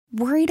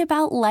Worried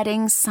about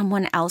letting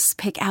someone else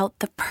pick out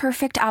the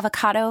perfect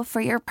avocado for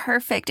your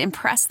perfect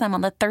impress them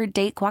on the third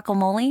date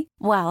guacamole?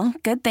 Well,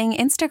 good thing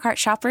Instacart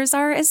shoppers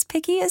are as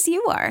picky as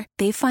you are.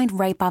 They find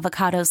ripe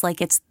avocados like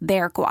it's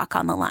their guac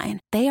on the line.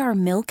 They are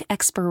milk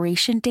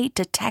expiration date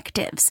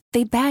detectives.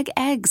 They bag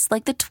eggs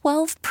like the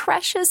 12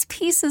 precious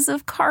pieces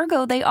of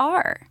cargo they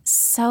are.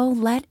 So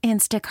let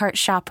Instacart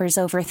shoppers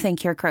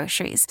overthink your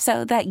groceries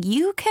so that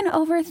you can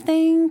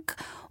overthink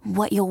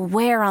what you'll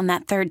wear on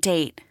that third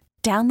date.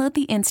 Download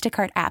the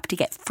Instacart app to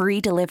get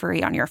free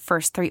delivery on your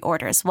first 3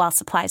 orders while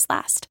supplies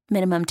last.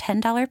 Minimum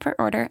 $10 per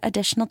order.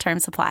 Additional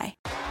terms apply.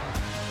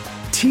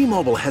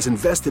 T-Mobile has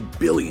invested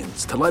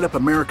billions to light up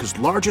America's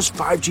largest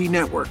 5G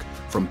network,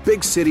 from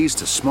big cities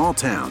to small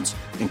towns,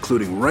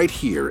 including right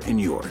here in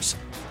yours.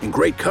 And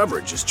great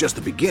coverage is just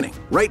the beginning.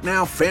 Right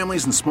now,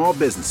 families and small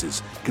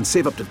businesses can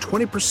save up to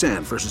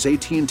 20% versus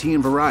AT&T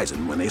and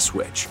Verizon when they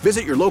switch.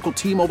 Visit your local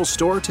T-Mobile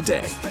store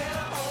today.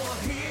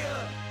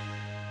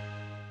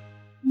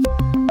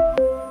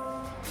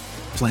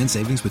 Plan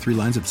savings with 3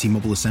 lines of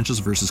T-Mobile Essentials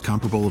versus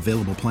comparable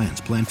available plans.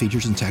 Plan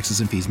features and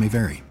taxes and fees may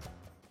vary.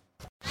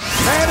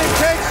 Manning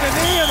takes the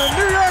knee, and the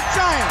New York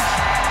Giants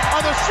are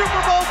the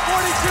Super Bowl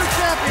 42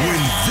 champions. When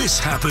this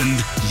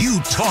happened,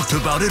 you talked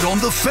about it on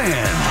The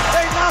Fan.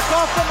 They knock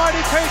off the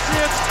mighty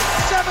Patriots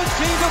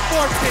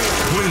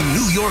 17-14. When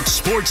New York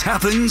sports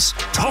happens,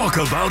 talk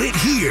about it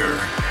here.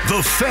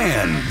 The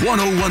Fan,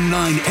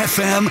 101.9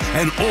 FM,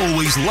 and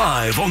always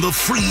live on the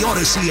free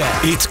Odyssey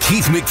app. It's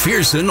Keith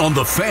McPherson on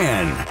The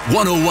Fan,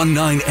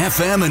 101.9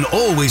 FM, and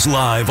always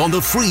live on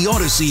the free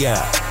Odyssey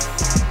app.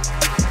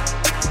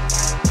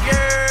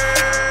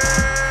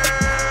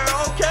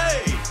 Yeah,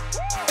 okay.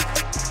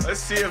 Let's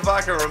see if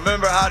I can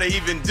remember how to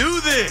even do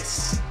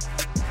this.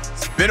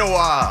 It's been a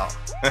while.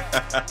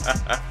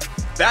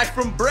 Back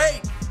from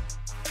break.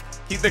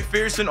 Keith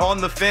McPherson on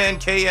The Fan,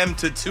 KM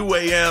to 2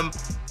 a.m.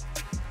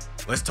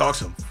 Let's talk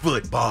some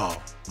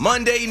football.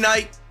 Monday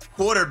night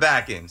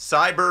quarterbacking.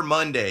 Cyber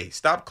Monday.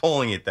 Stop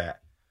calling it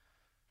that.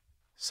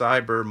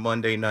 Cyber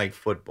Monday night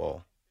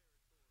football.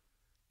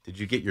 Did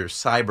you get your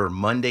Cyber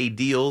Monday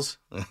deals?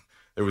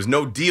 There was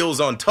no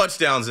deals on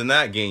touchdowns in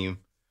that game.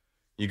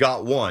 You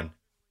got one.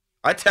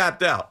 I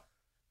tapped out.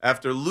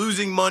 After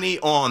losing money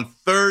on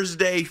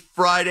Thursday,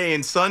 Friday,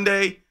 and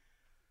Sunday,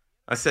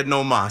 I said,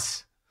 no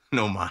mas.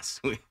 No mas.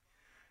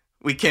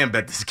 We can't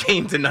bet this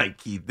game tonight,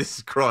 Keith. This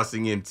is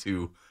crossing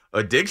into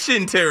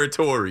addiction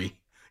territory.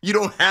 You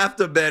don't have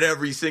to bet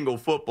every single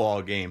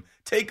football game.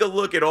 Take a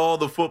look at all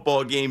the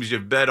football games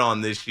you've bet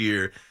on this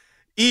year.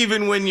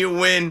 Even when you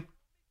win,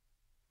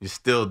 you're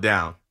still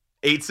down.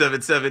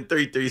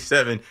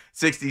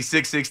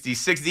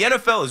 877-337-6666. The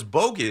NFL is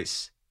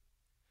bogus.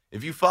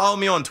 If you follow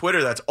me on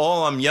Twitter, that's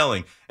all I'm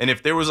yelling. And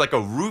if there was like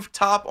a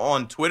rooftop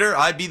on Twitter,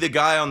 I'd be the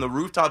guy on the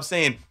rooftop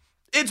saying,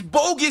 it's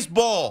bogus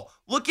ball.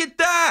 Look at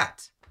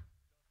that.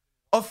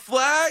 A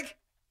flag?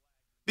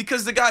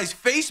 Because the guy's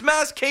face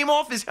mask came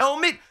off his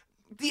helmet?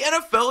 The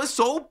NFL is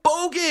so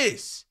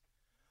bogus.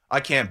 I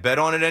can't bet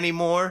on it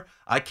anymore.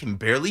 I can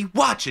barely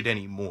watch it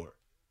anymore.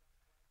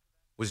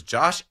 Was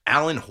Josh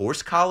Allen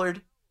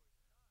horse-collared?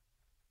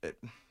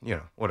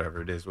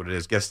 Whatever it is, what it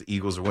is. Guess the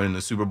Eagles are winning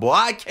the Super Bowl.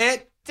 I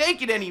can't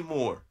take it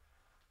anymore.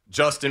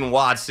 Justin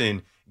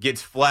Watson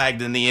gets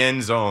flagged in the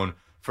end zone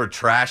for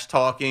trash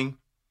talking.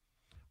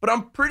 But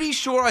I'm pretty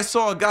sure I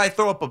saw a guy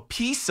throw up a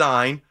peace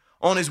sign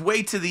on his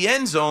way to the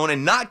end zone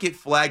and not get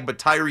flagged, but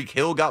Tyreek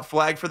Hill got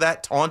flagged for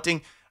that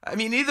taunting. I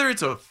mean, either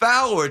it's a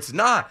foul or it's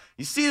not.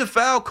 You see the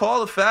foul, call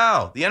the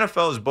foul. The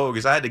NFL is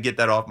bogus. I had to get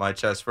that off my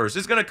chest first.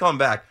 It's going to come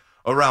back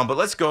around, but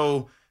let's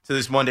go to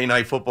this Monday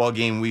Night Football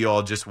game we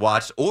all just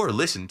watched or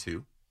listened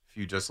to. If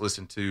you just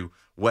listened to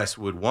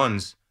Westwood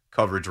One's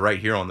coverage right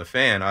here on The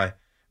Fan, I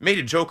made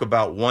a joke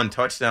about one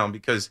touchdown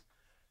because,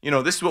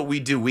 this is what we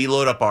do. We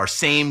load up our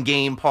same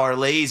game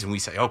parlays and we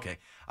say, okay,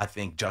 I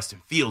think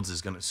Justin Fields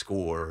is going to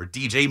score, or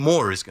DJ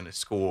Moore is going to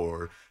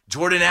score, or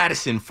Jordan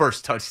Addison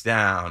first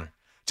touchdown,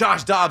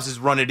 Josh Dobbs is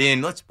running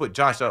in. Let's put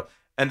Josh up,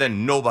 and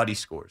then nobody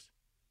scores.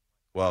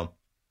 Well,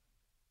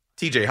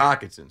 TJ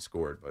Hawkinson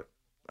scored, but,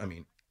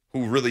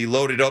 who really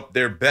loaded up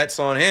their bets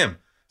on him?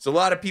 So a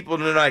lot of people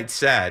tonight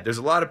sad. There's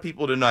a lot of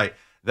people tonight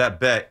that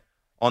bet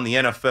on the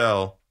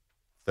NFL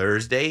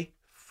Thursday,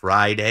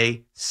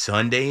 Friday,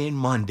 Sunday, and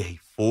Monday,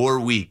 4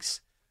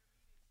 weeks,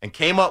 and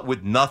came up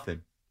with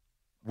nothing.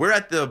 We're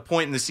at the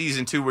point in the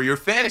season, too, where your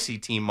fantasy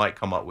team might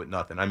come up with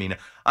nothing. I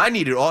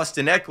needed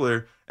Austin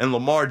Eckler and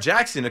Lamar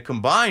Jackson to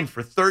combine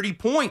for 30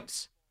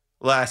 points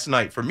last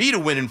night. For me to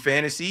win in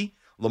fantasy,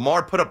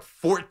 Lamar put up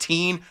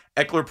 14,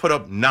 Eckler put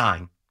up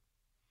 9.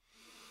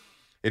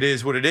 It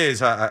is what it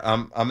is.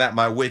 I'm at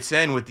my wit's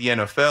end with the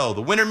NFL.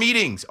 The winter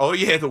meetings. Oh,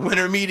 yeah, the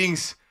winter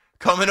meetings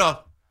coming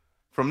up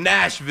from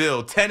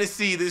Nashville,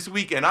 Tennessee this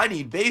weekend. I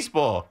need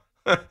baseball.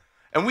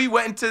 And we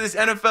went into this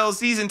NFL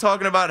season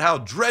talking about how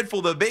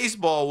dreadful the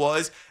baseball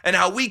was and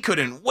how we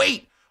couldn't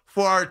wait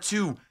for our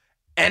 2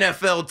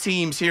 NFL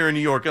teams here in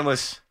New York. And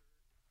let's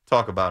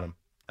talk about them.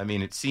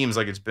 It seems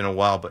like it's been a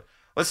while, but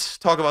let's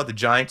talk about the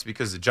Giants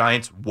because the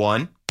Giants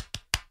won.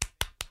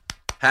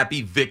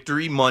 Happy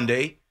Victory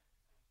Monday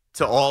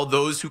to all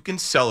those who can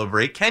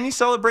celebrate. Can you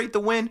celebrate the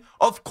win?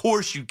 Of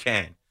course you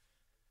can.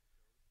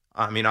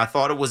 I mean, I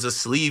thought it was a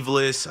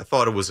sleeveless. I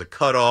thought it was a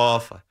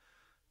cutoff. I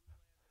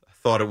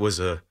thought it was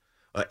a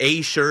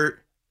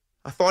shirt.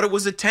 I thought it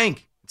was a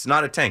tank. It's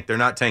not a tank. They're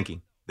not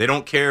tanking. They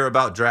don't care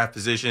about draft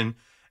position,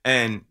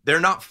 and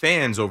they're not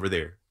fans over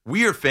there.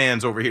 We are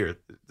fans over here.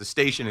 The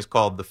station is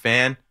called The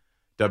Fan,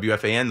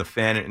 WFAN, The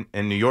Fan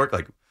in New York.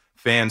 Like,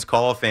 fans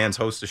call, fans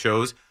host the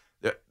shows.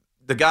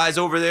 The guys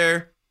over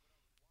there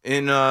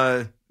in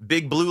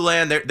Big Blue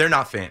Land, they're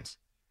not fans.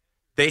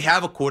 They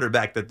have a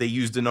quarterback that they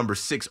used the number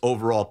 6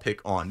 overall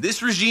pick on.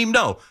 This regime,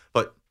 no.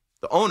 But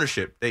the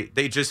ownership,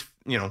 they just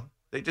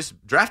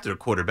drafted a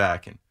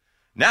quarterback, and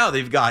now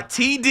they've got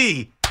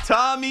TD,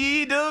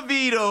 Tommy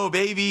DeVito,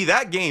 baby.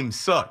 That game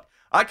sucked.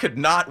 I could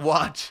not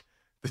watch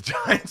the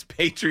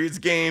Giants-Patriots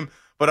game,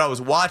 but I was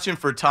watching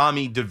for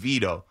Tommy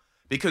DeVito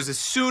because as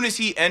soon as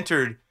he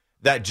entered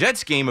that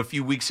Jets game a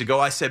few weeks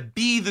ago, I said,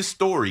 be the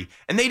story.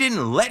 And they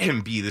didn't let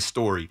him be the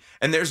story.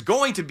 And there's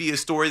going to be a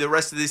story the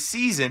rest of this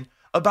season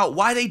about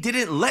why they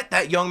didn't let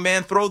that young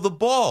man throw the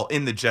ball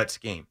in the Jets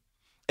game.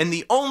 And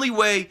the only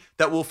way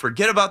that we'll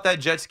forget about that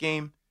Jets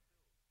game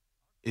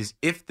is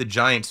if the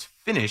Giants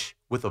finish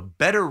with a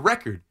better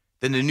record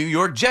than the New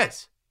York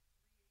Jets.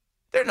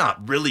 They're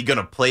not really going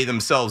to play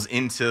themselves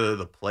into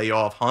the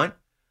playoff hunt.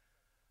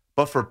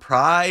 But for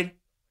pride,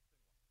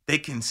 they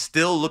can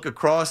still look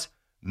across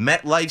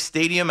MetLife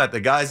Stadium at the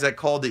guys that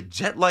called it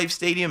Jet Life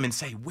Stadium and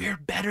say, we're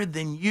better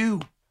than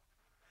you.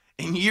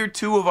 In year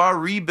 2 of our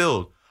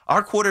rebuild,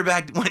 our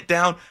quarterback went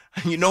down.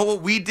 You know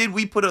what we did?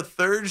 We put a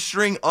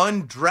third-string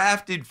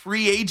undrafted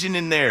free agent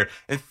in there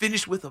and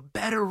finished with a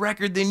better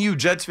record than you.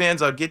 Jets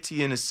fans, I'll get to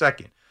you in a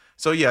second.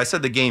 So, yeah, I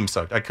said the game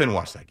sucked. I couldn't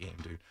watch that game,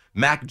 dude.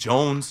 Mac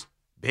Jones,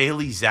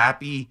 Bailey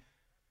Zappi.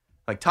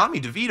 Like, Tommy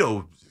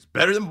DeVito is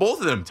better than both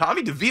of them.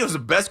 Tommy DeVito's the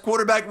best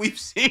quarterback we've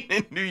seen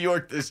in New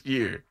York this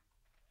year.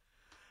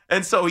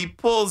 And so he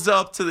pulls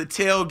up to the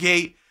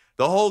tailgate,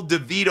 the whole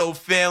DeVito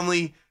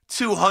family,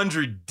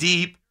 200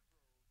 deep.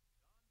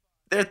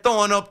 They're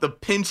throwing up the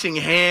pinching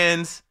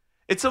hands.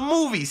 It's a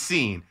movie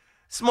scene.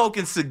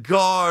 Smoking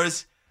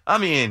cigars. I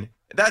mean,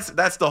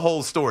 that's the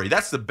whole story.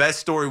 That's the best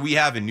story we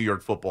have in New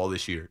York football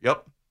this year.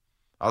 Yep.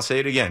 I'll say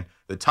it again.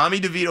 The Tommy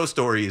DeVito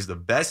story is the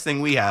best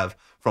thing we have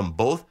from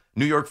both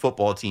New York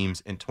football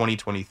teams in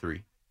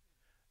 2023.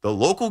 The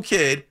local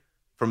kid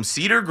from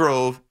Cedar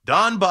Grove,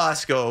 Don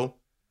Bosco,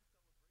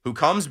 who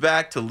comes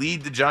back to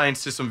lead the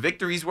Giants to some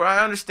victories where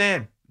I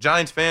understand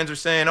Giants fans are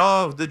saying,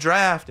 oh, the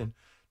draft, and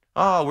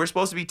oh, we're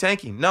supposed to be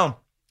tanking. No,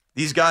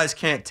 these guys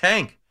can't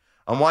tank.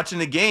 I'm watching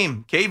the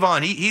game.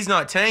 Kayvon, he's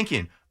not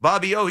tanking.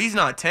 Bobby O, he's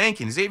not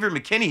tanking. Xavier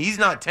McKinney, he's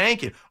not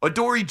tanking.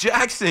 Adoree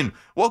Jackson,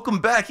 welcome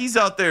back. He's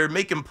out there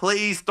making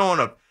plays, throwing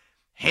up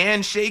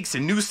handshakes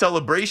and new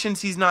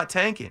celebrations. He's not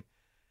tanking.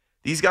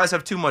 These guys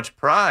have too much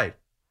pride.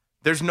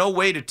 There's no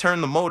way to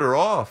turn the motor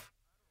off.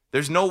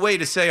 There's no way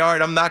to say, all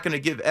right, I'm not going to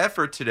give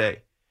effort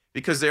today,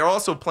 because they're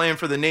also playing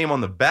for the name on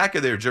the back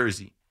of their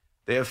jersey.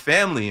 They have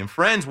family and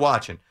friends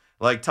watching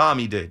like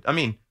Tommy did. I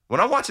mean,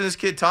 when I'm watching this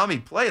kid Tommy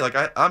play, like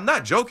I'm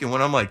not joking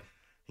when I'm like,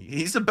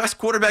 he's the best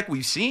quarterback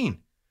we've seen.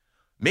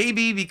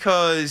 Maybe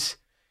because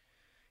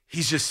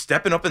he's just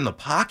stepping up in the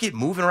pocket,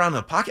 moving around in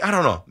the pocket. I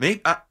don't know.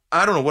 Maybe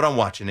I don't know what I'm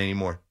watching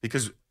anymore,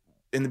 because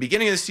in the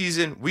beginning of the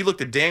season, we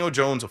looked at Daniel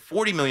Jones, a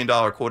 $40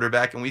 million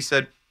quarterback, and we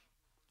said,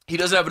 he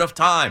doesn't have enough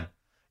time.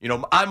 You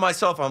know, I'm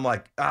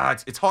like,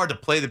 it's hard to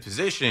play the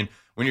position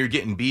when you're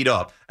getting beat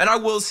up. And I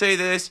will say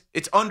this,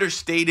 it's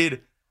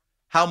understated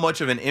how much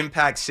of an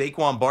impact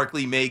Saquon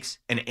Barkley makes,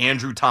 and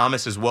Andrew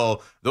Thomas as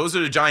well. Those are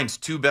the Giants'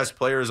 2 best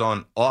players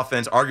on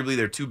offense, arguably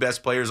their 2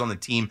 best players on the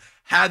team.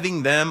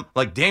 Having them,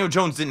 like Daniel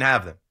Jones didn't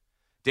have them.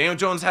 Daniel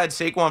Jones had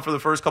Saquon for the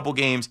first couple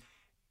games.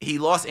 He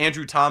lost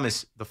Andrew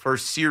Thomas the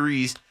first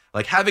series.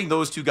 Like, having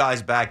those 2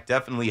 guys back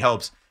definitely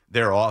helps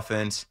their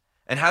offense.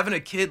 And having a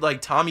kid like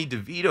Tommy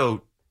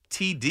DeVito,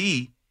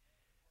 TD,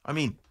 I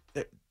mean,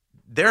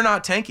 they're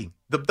not tanking.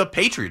 The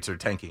Patriots are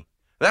tanking.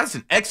 That's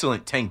an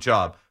excellent tank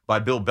job by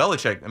Bill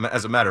Belichick,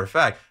 as a matter of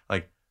fact.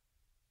 Like,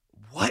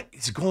 what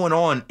is going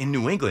on in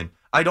New England?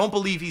 I don't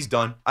believe he's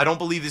done. I don't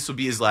believe this will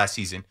be his last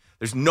season.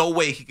 There's no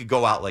way he could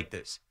go out like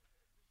this.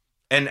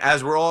 And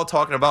as we're all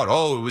talking about,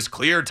 oh, it was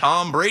clear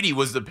Tom Brady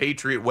was the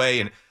Patriot way,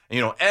 and you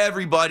know,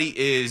 everybody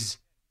is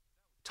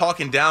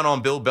talking down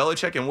on Bill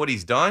Belichick and what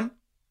he's done.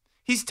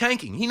 He's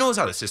tanking. He knows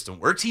how the system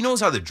works. He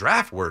knows how the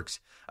draft works.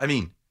 I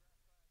mean,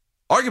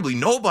 arguably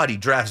nobody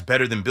drafts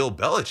better than Bill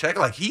Belichick.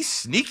 Like, he's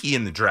sneaky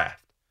in the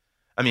draft.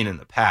 I mean, in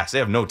the past, they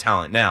have no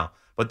talent now.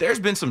 But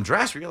there's been some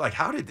drafts where you're like,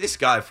 how did this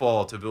guy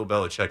fall to Bill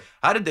Belichick?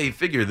 How did they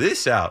figure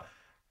this out?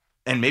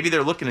 And maybe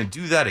they're looking to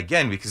do that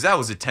again, because that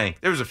was a tank.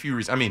 There was a few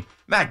reasons. I mean,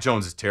 Mac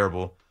Jones is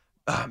terrible.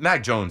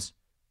 Mac Jones,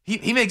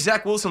 he makes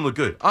Zach Wilson look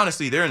good.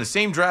 Honestly, they're in the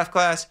same draft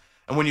class.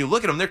 And when you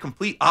look at them, they're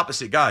complete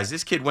opposite guys.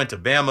 This kid went to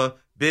Bama,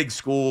 big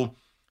school.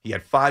 He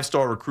had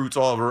 5-star recruits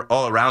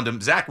all around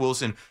him. Zach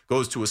Wilson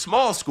goes to a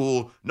small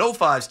school, no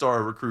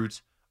 5-star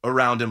recruits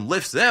around him,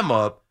 lifts them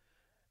up.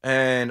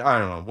 And I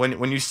don't know,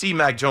 when you see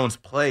Mac Jones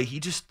play,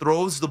 he just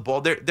throws the ball.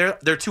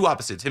 They're two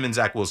opposites, him and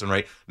Zach Wilson,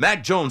 right?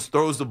 Mac Jones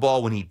throws the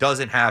ball when he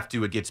doesn't have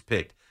to, it gets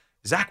picked.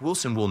 Zach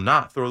Wilson will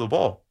not throw the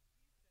ball.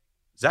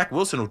 Zach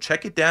Wilson will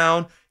check it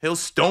down. He'll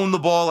stone the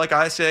ball, like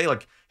I say.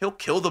 Like, he'll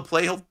kill the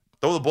play. He'll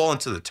throw the ball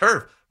into the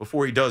turf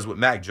before he does what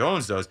Mac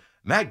Jones does.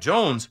 Mac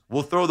Jones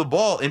will throw the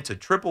ball into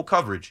triple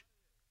coverage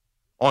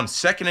on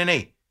 2nd and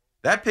 8.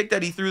 That pick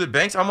that he threw the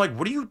Banks, I'm like,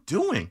 what are you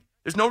doing?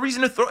 There's no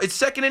reason to throw. It's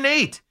 2nd and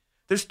 8.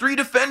 There's 3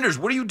 defenders.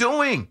 What are you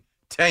doing?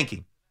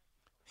 Tanking.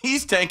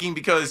 He's tanking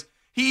because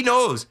he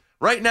knows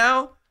right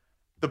now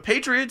the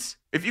Patriots,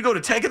 if you go to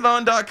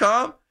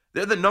tankathon.com,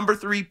 they're the number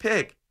 3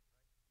 pick.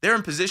 They're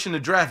in position to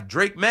draft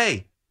Drake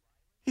May.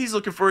 He's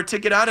looking for a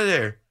ticket out of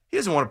there. He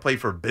doesn't want to play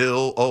for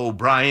Bill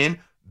O'Brien,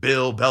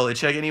 Bill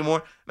Belichick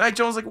anymore. Mac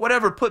Jones like,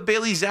 whatever, put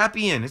Bailey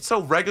Zappi in. It's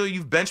so regular.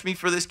 You've benched me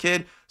for this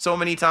kid so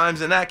many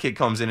times, and that kid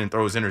comes in and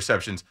throws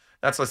interceptions.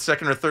 That's the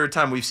 2nd or 3rd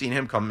time we've seen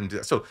him come and do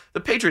that. So the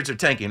Patriots are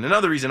tanking.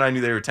 Another reason I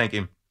knew they were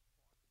tanking,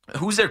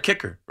 who's their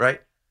kicker,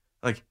 right?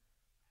 Like,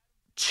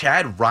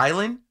 Chad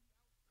Ryland?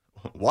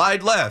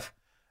 Wide left.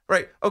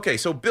 Right, okay,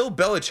 so Bill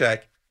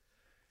Belichick,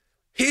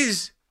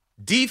 his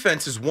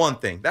defense is one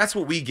thing. That's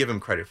what we give him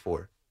credit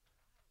for.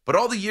 But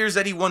all the years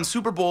that he won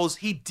Super Bowls,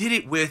 he did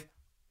it with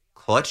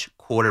clutch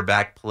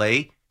quarterback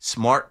play,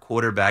 smart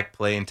quarterback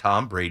play, and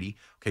Tom Brady.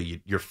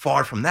 Okay, you're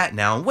far from that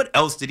now. And what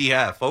else did he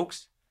have,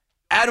 folks?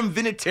 Adam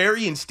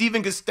Vinatieri and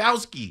Steven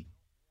Gostkowski.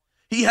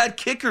 He had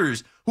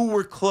kickers who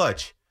were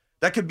clutch.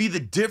 That could be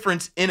the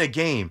difference in a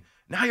game.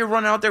 Now you're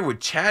running out there with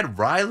Chad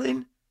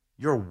Ryland?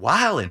 You're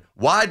wildin'.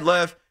 Wide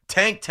left,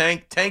 tank.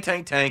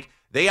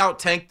 They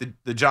out-tanked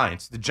the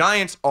Giants. The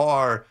Giants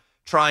are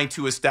trying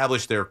to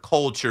establish their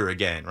culture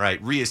again,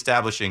 right?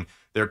 Reestablishing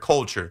their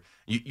culture.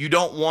 You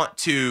don't want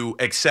to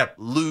accept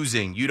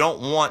losing. You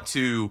don't want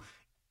to...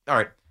 All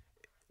right,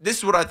 this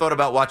is what I thought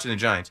about watching the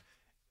Giants.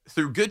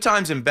 Through good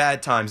times and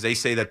bad times, they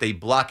say that they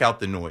block out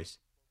the noise.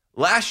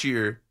 Last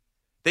year,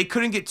 they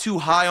couldn't get too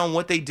high on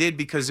what they did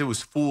because it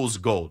was fool's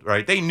gold,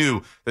 right? They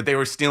knew that they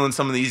were stealing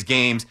some of these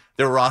games.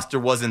 Their roster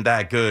wasn't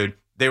that good.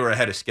 They were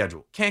ahead of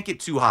schedule. Can't get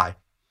too high.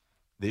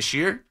 This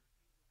year,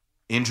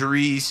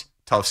 injuries,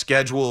 tough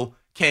schedule,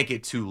 can't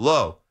get too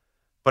low.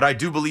 But I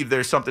do believe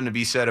there's something to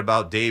be said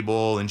about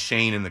Daboll and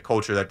Shane and the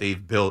culture that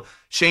they've built.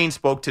 Shane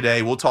spoke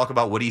today. We'll talk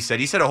about what he said.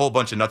 He said a whole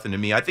bunch of nothing to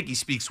me. I think he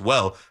speaks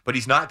well, but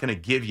he's not going to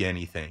give you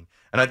anything.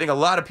 And I think a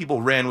lot of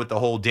people ran with the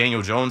whole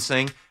Daniel Jones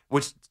thing,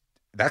 which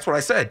that's what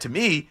I said. To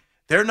me,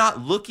 they're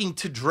not looking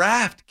to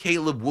draft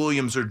Caleb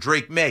Williams or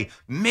Drake May.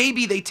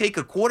 Maybe they take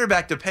a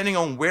quarterback depending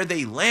on where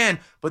they land,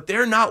 but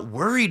they're not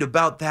worried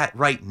about that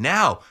right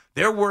now.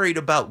 They're worried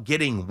about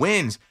getting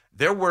wins.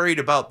 They're worried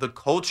about the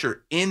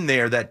culture in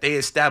there that they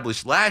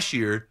established last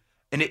year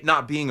and it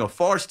not being a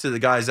farce to the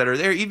guys that are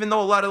there, even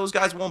though a lot of those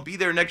guys won't be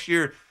there next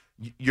year.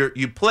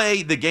 You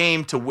play the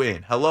game to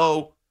win.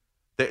 Hello?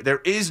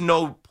 There is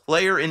no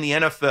player in the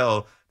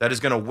NFL that is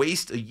going to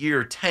waste a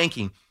year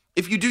tanking.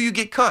 If you do, you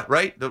get cut,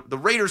 right? The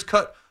Raiders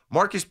cut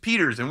Marcus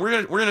Peters, and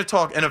we're gonna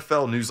talk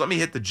NFL news. Let me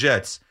hit the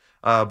Jets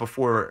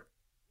before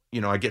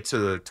I get to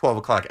the 12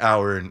 o'clock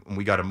hour and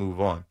we got to move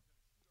on.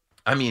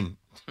 I mean,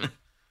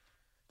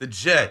 the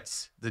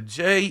Jets, the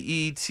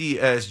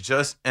Jets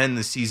just end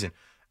the season.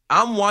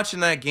 I'm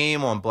watching that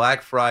game on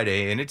Black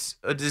Friday, and it's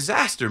a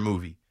disaster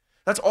movie.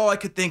 That's all I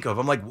could think of.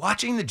 I'm like,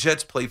 watching the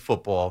Jets play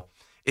football,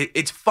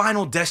 it's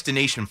Final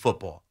Destination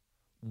football.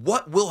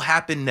 What will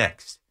happen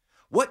next?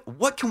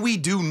 What can we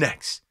do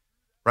next?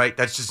 Right?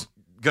 That's just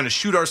going to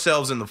shoot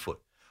ourselves in the foot.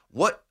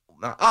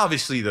 Now,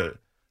 obviously, the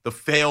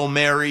Fail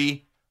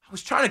Mary. I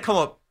was trying to come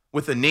up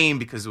with a name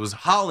because it was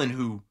Holland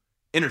who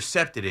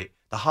intercepted it.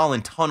 The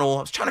Holland Tunnel.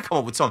 I was trying to come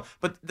up with something,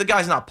 but the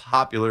guy's not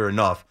popular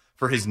enough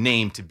for his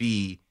name to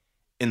be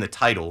in the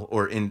title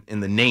or in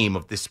the name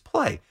of this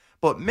play.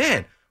 But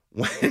man,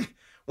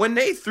 when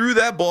they threw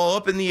that ball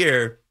up in the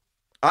air,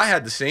 I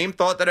had the same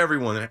thought that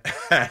everyone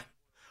had.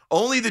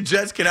 Only the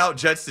Jets can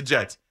out-Jets the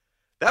Jets.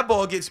 That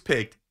ball gets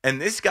picked, and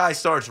this guy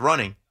starts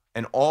running,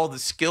 and all the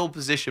skill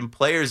position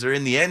players are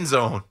in the end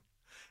zone.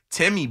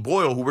 Timmy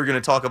Boyle, who we're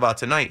going to talk about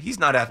tonight, he's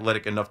not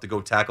athletic enough to go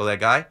tackle that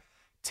guy.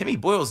 Timmy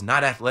Boyle's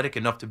not athletic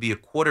enough to be a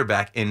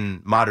quarterback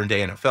in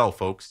modern-day NFL,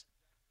 folks.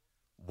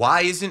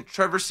 Why isn't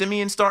Trevor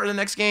Siemian starting the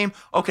next game?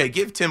 Okay,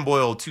 give Tim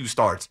Boyle 2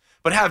 starts,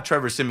 but have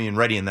Trevor Siemian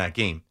ready in that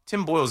game.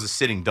 Tim Boyle's a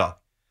sitting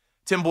duck.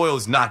 Tim Boyle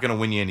is not going to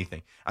win you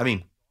anything. I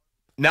mean,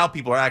 now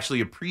people are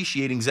actually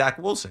appreciating Zach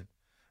Wilson.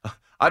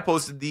 I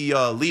posted the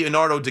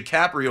Leonardo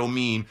DiCaprio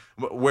meme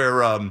where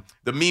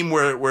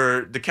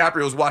where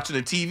DiCaprio's watching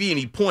the TV and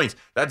he points.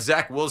 That's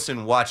Zach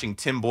Wilson watching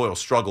Tim Boyle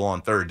struggle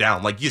on third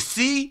down. Like, you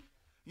see,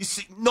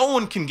 no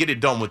one can get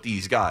it done with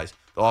these guys.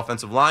 The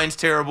offensive line's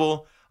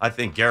terrible. I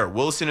think Garrett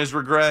Wilson has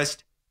regressed.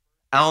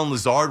 Alan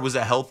Lazard was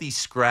a healthy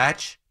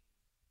scratch.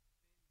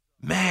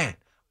 Man,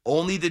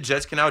 only the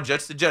Jets can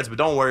out-Jets the Jets, but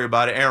don't worry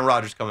about it. Aaron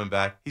Rodgers coming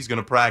back. He's going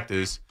to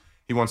practice.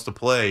 He wants to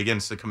play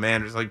against the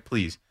Commanders. Like,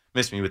 please,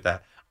 miss me with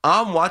that.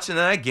 I'm watching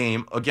that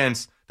game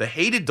against the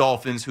hated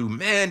Dolphins who,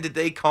 man, did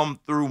they come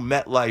through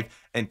MetLife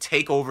and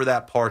take over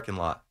that parking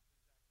lot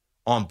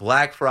on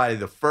Black Friday,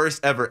 the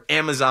first ever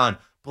Amazon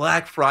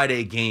Black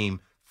Friday game,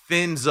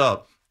 fins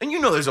up. And you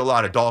know there's a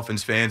lot of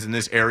Dolphins fans in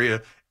this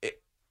area.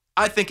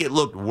 I think it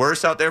looked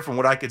worse out there from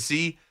what I could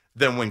see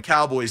than when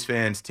Cowboys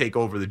fans take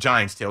over the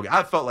Giants tailgate.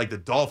 I felt like the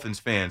Dolphins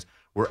fans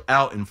were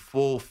out in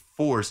full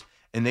force,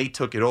 and they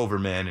took it over,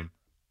 man. And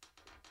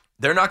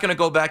they're not going to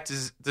go back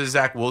to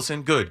Zach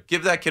Wilson. Good.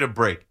 Give that kid a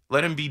break.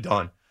 Let him be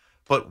done.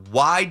 But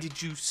why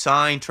did you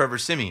sign Trevor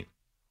Siemian?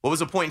 What was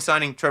the point in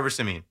signing Trevor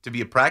Siemian? To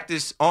be a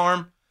practice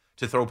arm?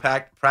 To throw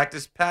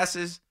practice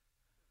passes?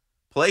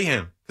 Play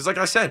him. Because like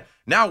I said,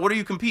 now what are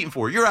you competing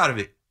for? You're out of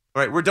it.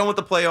 All right, we're done with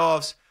the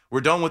playoffs.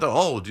 We're done with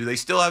do they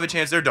still have a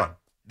chance? They're done.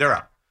 They're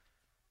out.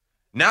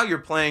 Now you're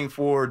playing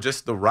for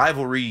just the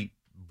rivalry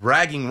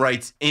bragging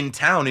rights in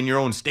town in your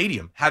own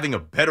stadium, having a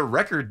better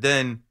record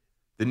than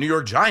the New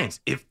York Giants,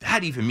 if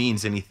that even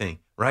means anything,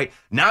 right?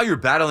 Now you're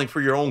battling for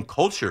your own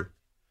culture,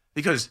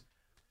 because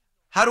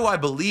how do I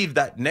believe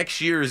that next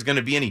year is going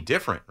to be any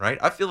different, right?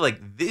 I feel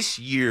like this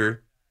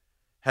year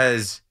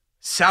has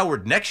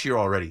soured next year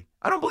already.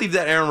 I don't believe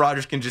that Aaron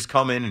Rodgers can just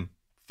come in and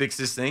fix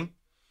this thing.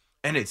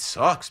 And it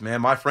sucks,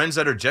 man. My friends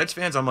that are Jets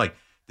fans, I'm like,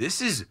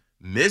 this is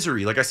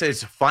misery. Like I said,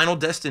 it's a Final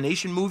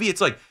Destination movie.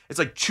 It's like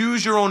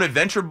choose your own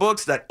adventure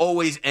books that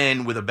always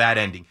end with a bad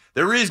ending.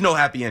 There is no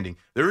happy ending.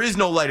 There is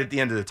no light at the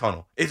end of the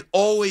tunnel. It's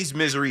always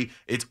misery.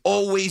 It's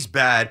always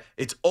bad.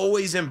 It's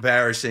always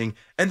embarrassing.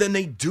 And then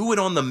they do it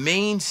on the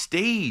main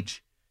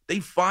stage. They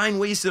find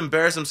ways to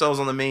embarrass themselves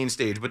on the main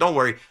stage. But don't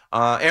worry,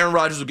 Aaron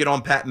Rodgers will get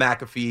on Pat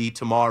McAfee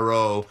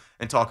tomorrow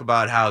and talk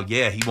about how,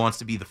 he wants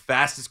to be the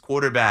fastest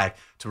quarterback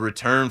to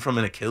return from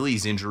an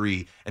Achilles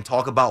injury, and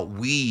talk about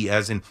we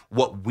as in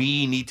what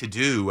we need to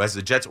do as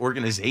the Jets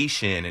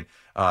organization, and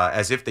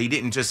as if they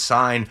didn't just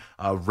sign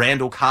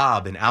Randall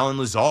Cobb and Alan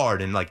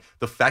Lazard, and like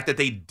the fact that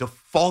they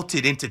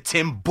defaulted into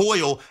Tim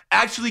Boyle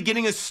actually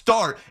getting a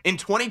start in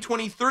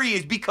 2023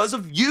 is because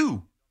of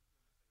you.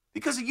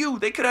 Because of you.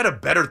 They could have had a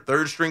better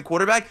third-string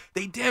quarterback.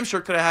 They damn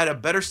sure could have had a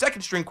better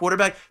second-string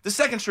quarterback. The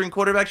second-string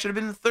quarterback should have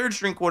been the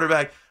third-string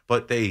quarterback.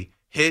 But they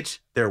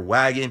hitched their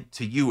wagon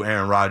to you,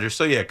 Aaron Rodgers.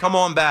 So, come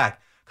on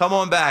back. Come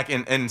on back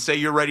and say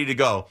you're ready to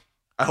go.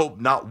 I hope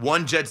not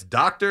one Jets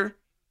doctor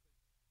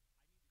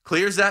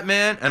clears that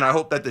man, and I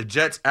hope that the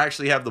Jets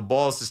actually have the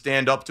balls to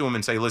stand up to him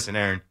and say, listen,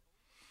 Aaron,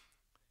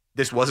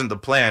 this wasn't the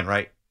plan,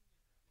 right?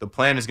 The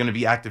plan is going to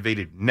be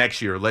activated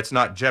next year. Let's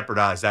not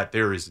jeopardize that.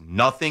 There is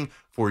nothing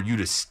for you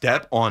to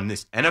step on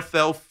this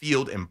NFL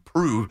field and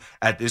prove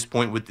at this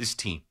point with this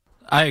team.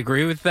 I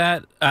agree with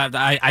that.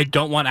 I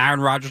don't want Aaron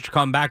Rodgers to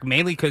come back,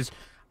 mainly because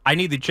I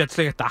need the Jets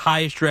to get the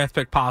highest draft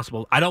pick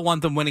possible. I don't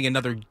want them winning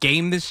another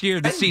game this year.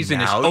 The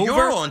season is over.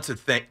 You're on to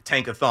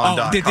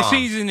tankathon.com.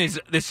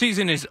 The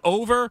season is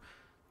over.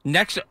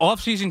 Next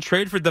offseason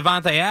trade for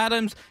Devontae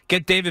Adams.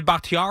 Get David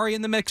Bakhtiari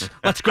in the mix.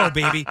 Let's go,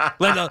 baby.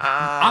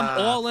 I'm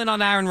all in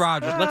on Aaron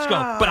Rodgers. Let's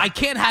go. But I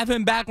can't have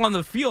him back on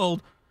the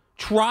field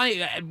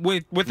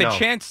with a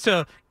chance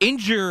to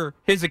injure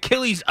his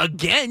Achilles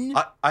again.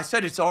 I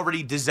said it's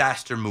already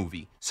disaster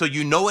movie. So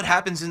you know what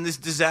happens in this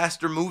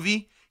disaster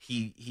movie?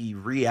 He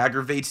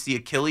re-aggravates the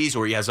Achilles,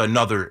 or he has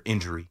another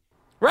injury.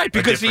 Right,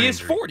 because he is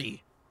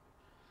 40.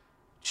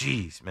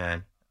 Jeez,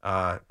 man.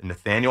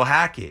 Nathaniel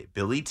Hackett,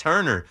 Billy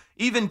Turner,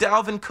 even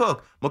Dalvin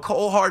Cook,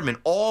 McCole Hardman,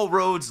 all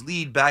roads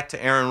lead back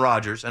to Aaron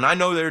Rodgers. And I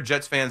know there are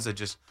Jets fans that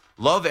just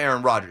love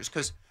Aaron Rodgers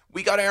because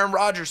we got Aaron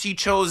Rodgers. He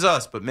chose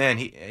us. But, man,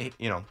 he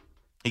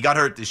got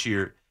hurt this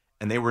year,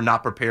 and they were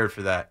not prepared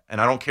for that. And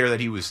I don't care that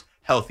he was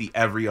healthy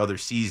every other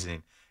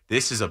season.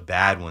 This is a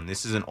bad one.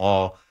 This is an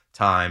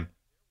all-time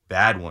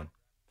bad one.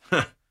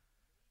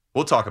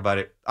 We'll talk about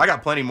it. I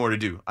got plenty more to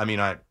do. I mean,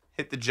 I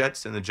hit the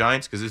Jets and the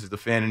Giants because this is the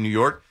fan in New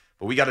York.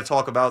 But we got to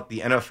talk about the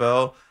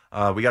NFL.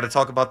 We got to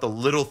talk about the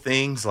little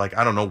things like,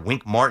 I don't know,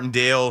 Wink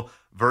Martindale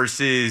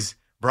versus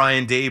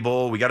Brian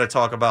Daboll. We got to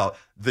talk about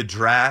the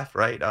draft,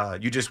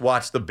 right? You just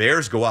watched the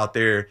Bears go out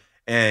there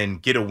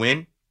and get a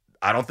win.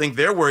 I don't think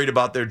they're worried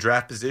about their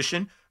draft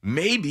position.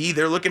 Maybe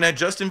they're looking at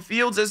Justin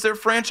Fields as their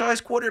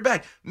franchise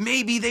quarterback.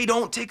 Maybe they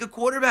don't take a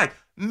quarterback.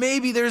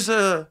 Maybe there's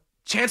a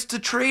chance to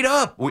trade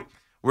up.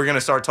 We're going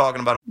to start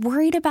talking about.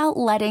 Worried about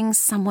letting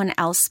someone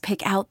else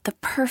pick out the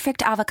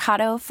perfect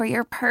avocado for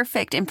your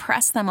perfect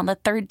impress them on the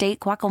third date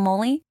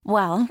guacamole?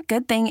 Well,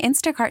 good thing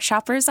Instacart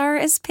shoppers are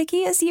as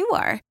picky as you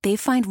are. They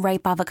find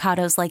ripe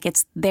avocados like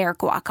it's their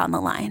guac on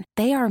the line.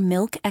 They are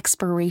milk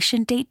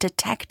expiration date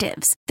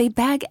detectives. They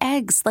bag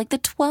eggs like the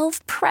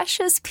 12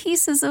 precious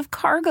pieces of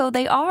cargo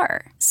they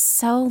are.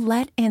 So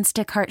let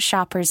Instacart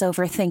shoppers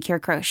overthink your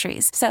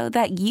groceries so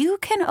that you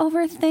can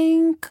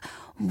overthink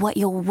what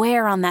you'll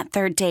wear on that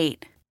third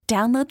date.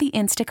 Download the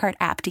Instacart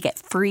app to get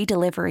free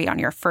delivery on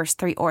your first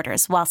 3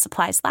 orders while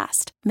supplies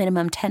last.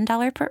 Minimum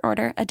 $10 per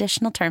order.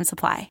 Additional terms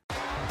apply.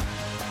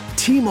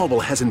 T-Mobile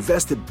has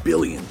invested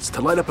billions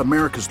to light up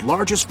America's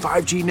largest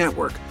 5G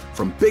network,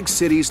 from big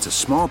cities to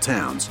small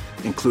towns,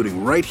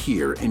 including right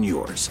here in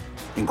yours.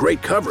 And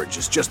great coverage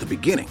is just the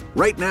beginning.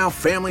 Right now,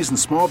 families and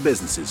small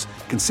businesses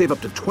can save up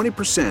to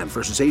 20%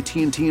 versus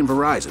AT&T and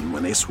Verizon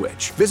when they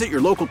switch. Visit your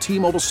local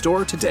T-Mobile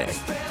store today.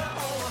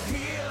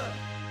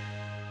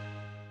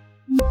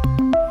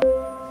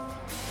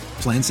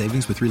 Plan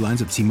savings with 3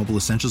 lines of T-Mobile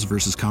Essentials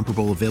versus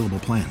comparable available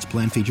plans.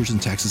 Plan features and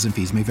taxes and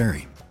fees may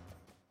vary.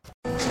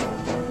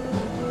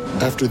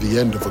 After the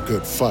end of a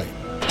good fight,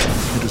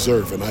 you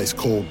deserve an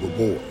ice-cold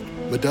reward.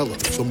 Modelo,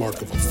 the mark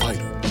of a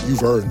fighter.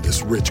 You've earned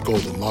this rich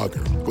golden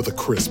lager with a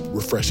crisp,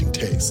 refreshing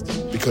taste.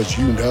 Because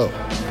you know,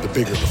 the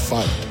bigger the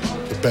fight,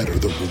 the better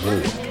the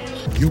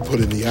reward. You put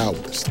in the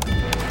hours,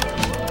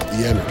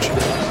 the energy,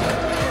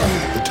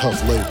 the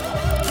tough labor.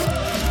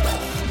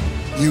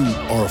 You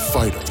are a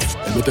fighter,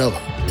 and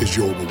Modelo is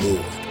your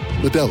reward.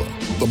 Modelo,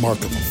 the mark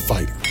of a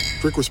fighter.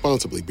 Drink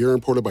responsibly. Beer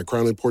imported by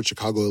Crown Imports,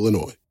 Chicago,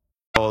 Illinois.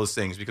 All those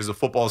things because the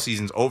football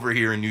season's over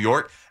here in New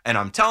York. And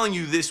I'm telling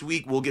you, this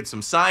week we'll get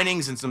some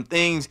signings and some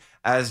things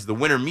as the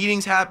winter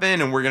meetings happen,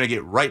 and we're going to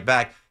get right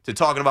back to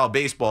talking about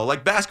baseball.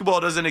 Like basketball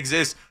doesn't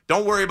exist.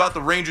 Don't worry about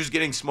the Rangers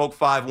getting smoked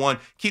 5-1.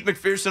 Keith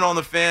McPherson on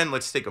the Fan.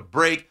 Let's take a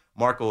break.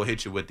 Marco will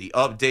hit you with the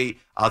update.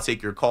 I'll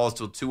take your calls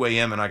till 2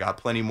 a.m., and I got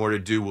plenty more to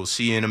do. We'll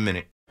see you in a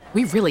minute.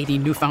 We really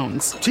need new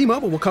phones.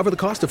 T-Mobile will cover the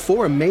cost of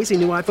 4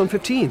 amazing new iPhone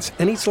 15s,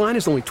 and each line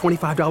is only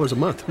 $25 a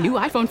month. New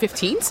iPhone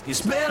 15s?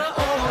 It's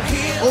better over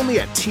here. Only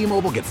at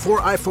T-Mobile, get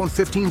 4 iPhone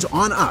 15s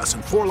on us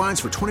and 4 lines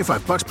for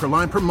 $25 per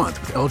line per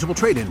month with eligible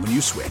trade-in when you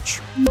switch.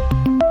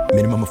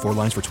 Minimum of 4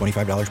 lines for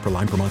 $25 per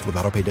line per month with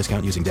autopay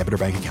discount using debit or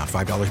bank account.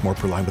 $5 more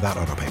per line without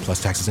autopay,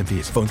 plus taxes and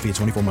fees. Phone fee at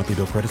 24 monthly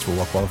bill credits for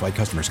well-qualified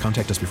customers.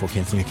 Contact us before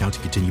canceling account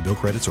to continue bill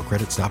credits or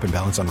credit stop and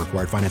balance on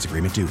required finance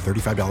agreement due.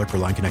 $35 per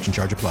line connection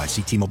charge applies.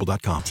 See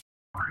T-Mobile.com.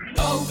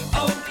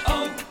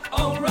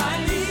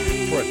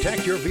 O'Reilly.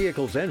 Protect your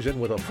vehicle's engine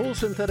with a full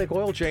synthetic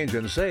oil change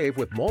and save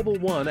with Mobil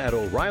 1 at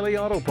O'Reilly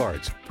Auto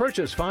Parts.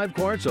 Purchase 5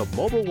 quarts of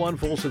Mobil 1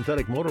 full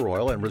synthetic motor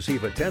oil and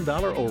receive a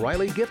 $10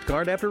 O'Reilly gift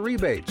card after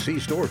rebate. See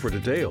store for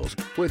details.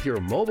 With your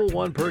Mobil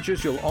 1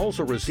 purchase, you'll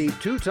also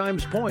receive 2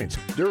 times points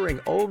during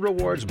O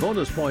Rewards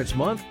Bonus Points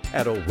Month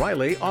at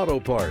O'Reilly Auto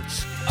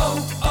Parts.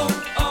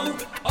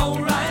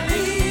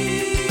 O'Reilly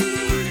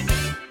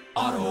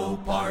Auto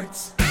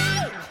Parts.